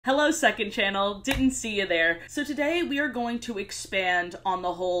Hello, second channel. Didn't see you there. So today we are going to expand on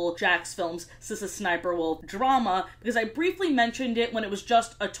the whole jacksfilms sssniperwolf drama because I briefly mentioned it when it was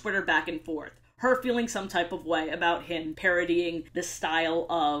just a Twitter back and forth. Her feeling some type of way about him parodying the style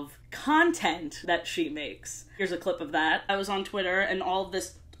of content that she makes. Here's a clip of that. I was on Twitter and all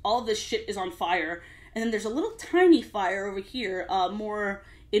of this shit is on fire. And then there's a little tiny fire over here, more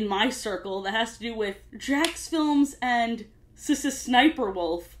in my circle, that has to do with jacksfilms and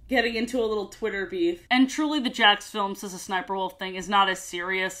sssniperwolf getting into a little Twitter beef. And truly the jacksfilms sssniperwolf thing is not as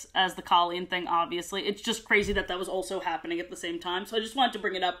serious as the Colleen thing, obviously. It's just crazy that that was also happening at the same time, so I just wanted to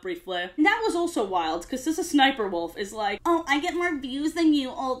bring it up briefly. And that was also wild, because sssniperwolf is like, oh, I get more views than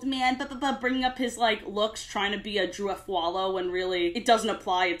you, old man, bringing up his, like, looks, trying to be a Drew F. Wallow, when really, it doesn't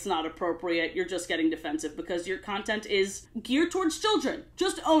apply, it's not appropriate, you're just getting defensive, because your content is geared towards children.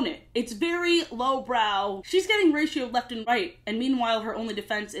 Just own it. It's very lowbrow. She's getting ratioed left and right, and meanwhile her only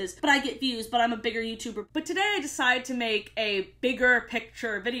defense is, but I get views, but I'm a bigger YouTuber. But today I decided to make a bigger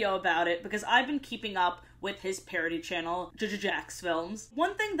picture video about it because I've been keeping up with his parody channel, jacksfilms.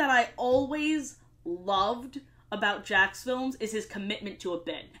 One thing that I always loved about jacksfilms is his commitment to a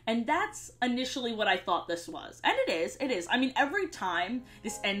bit. And that's initially what I thought this was. And it is. I mean, every time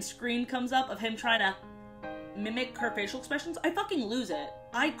this end screen comes up of him trying to mimic her facial expressions, I fucking lose it.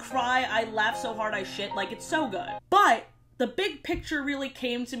 I cry, I laugh so hard I shit, like, it's so good. But the big picture really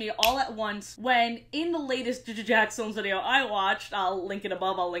came to me all at once when, in the latest jacksfilms video I watched, I'll link it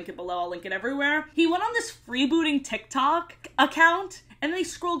above, I'll link it below, I'll link it everywhere, he went on this freebooting TikTok account, and then he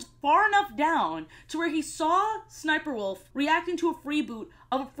scrolled far enough down to where he saw Sniperwolf reacting to a freeboot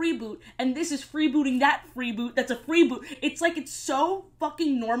of a freeboot, and this is freebooting that freeboot that's a freeboot. It's like it's so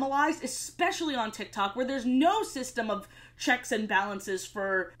fucking normalized, especially on TikTok, where there's no system of checks and balances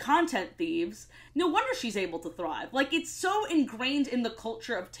for content thieves. No wonder she's able to thrive. Like, it's so ingrained in the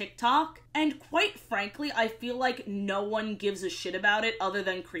culture of TikTok, and quite frankly, I feel like no one gives a shit about it other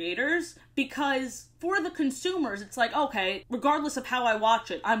than creators, because for the consumers, it's like, okay, regardless of how I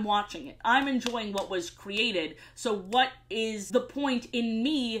watch it, I'm watching it. I'm enjoying what was created, so what is the point in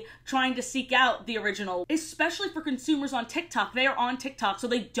me trying to seek out the original? Especially for consumers on TikTok. They are on TikTok, so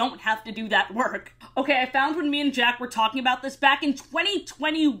they don't have to do that work. Okay, I found when me and Jack were talking about this back in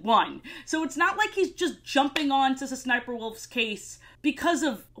 2021, so it's not like he's just jumping on to sssniperwolf's case because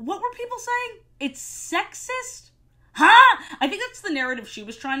of, what were people saying? It's sexist? Huh? I think that's the narrative she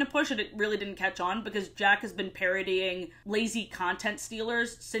was trying to push, and it really didn't catch on because Jack has been parodying lazy content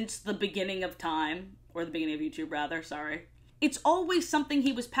stealers since the beginning of time. Or the beginning of YouTube, rather, sorry. It's always something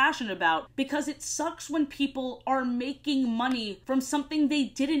he was passionate about because it sucks when people are making money from something they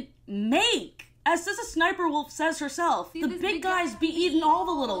didn't make. As sssniperwolf says herself, the big guys be eating all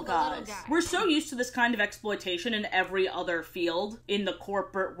the little guys. We're so used to this kind of exploitation in every other field. In the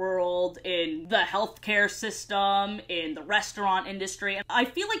corporate world, in the healthcare system, in the restaurant industry. And I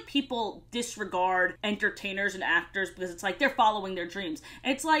feel like people disregard entertainers and actors because it's like they're following their dreams.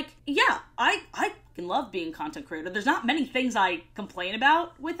 And it's like, yeah, I can love being a content creator. There's not many things I complain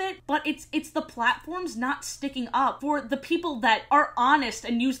about with it, but it's the platforms not sticking up for the people that are honest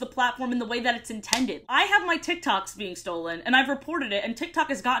and use the platform in the way that it's intended. I have my TikToks being stolen, and I've reported it, and TikTok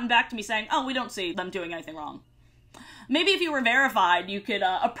has gotten back to me saying, oh, we don't see them doing anything wrong. Maybe if you were verified, you could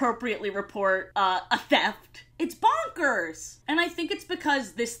appropriately report a theft. It's bonkers! And I think it's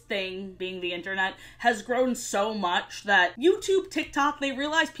because this thing, being the internet, has grown so much that YouTube, TikTok, they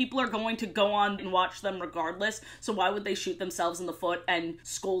realize people are going to go on and watch them regardless, so why would they shoot themselves in the foot and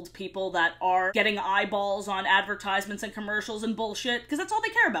scold people that are getting eyeballs on advertisements and commercials and bullshit? Because that's all they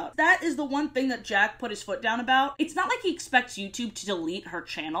care about. That is the one thing that Jack put his foot down about. It's not like he expects YouTube to delete her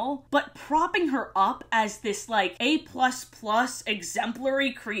channel, but propping her up as this, like, A++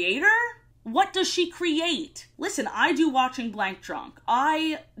 exemplary creator? What does she create? Listen, I do Watching Blank Drunk.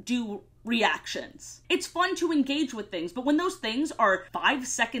 I do reactions. It's fun to engage with things, but when those things are 5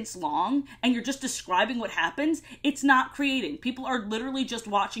 seconds long and you're just describing what happens, it's not creating. People are literally just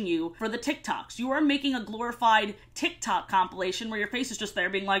watching you for the TikToks. You are making a glorified TikTok compilation where your face is just there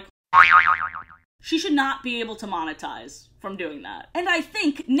being like, she should not be able to monetize from doing that. And I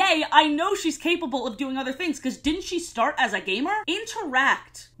think, nay, I know she's capable of doing other things, because didn't she start as a gamer?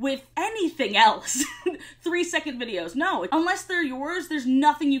 Interact with anything else. 3-second videos. No, unless they're yours, there's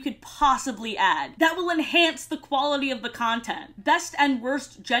nothing you could possibly add that will enhance the quality of the content. Best and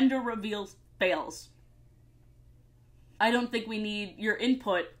worst gender reveals fails. I don't think we need your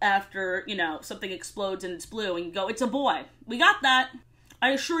input after, you know, something explodes and it's blue and you go, it's a boy. We got that.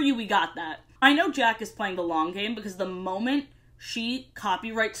 I assure you we got that. I know Jack is playing the long game because the moment she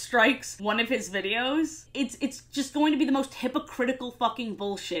copyright strikes one of his videos, it's just going to be the most hypocritical fucking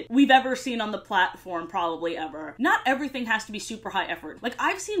bullshit we've ever seen on the platform, probably ever. Not everything has to be super high effort. Like,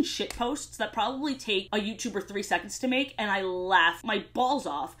 I've seen shit posts that probably take a YouTuber 3 seconds to make, and I laugh my balls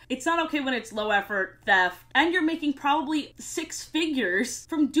off. It's not okay when it's low effort, theft, and you're making probably 6 figures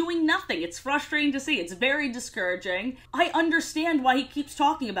from doing nothing. It's frustrating to see. It's very discouraging. I understand why he keeps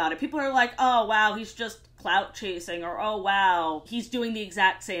talking about it. People are like, oh wow, he's just clout chasing, or oh wow, he's doing the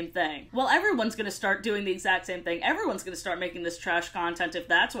exact same thing. Well, everyone's gonna start doing the exact same thing. Everyone's gonna start making this trash content if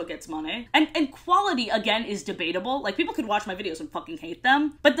that's what gets money. And quality, again, is debatable. Like, people could watch my videos and fucking hate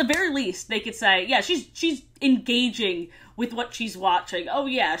them, but at the very least, they could say, yeah, she's engaging with what she's watching. Oh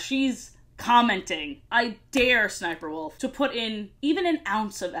yeah, she's commenting. I dare Sniperwolf to put in even an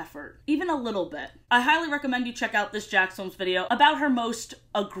ounce of effort, even a little bit. I highly recommend you check out this jacksfilms video about her most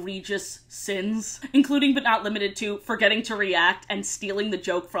egregious sins, including but not limited to forgetting to react and stealing the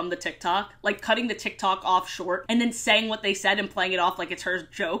joke from the TikTok, like cutting the TikTok off short and then saying what they said and playing it off like it's her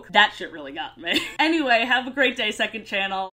joke. That shit really got me. Anyway, have a great day, second channel.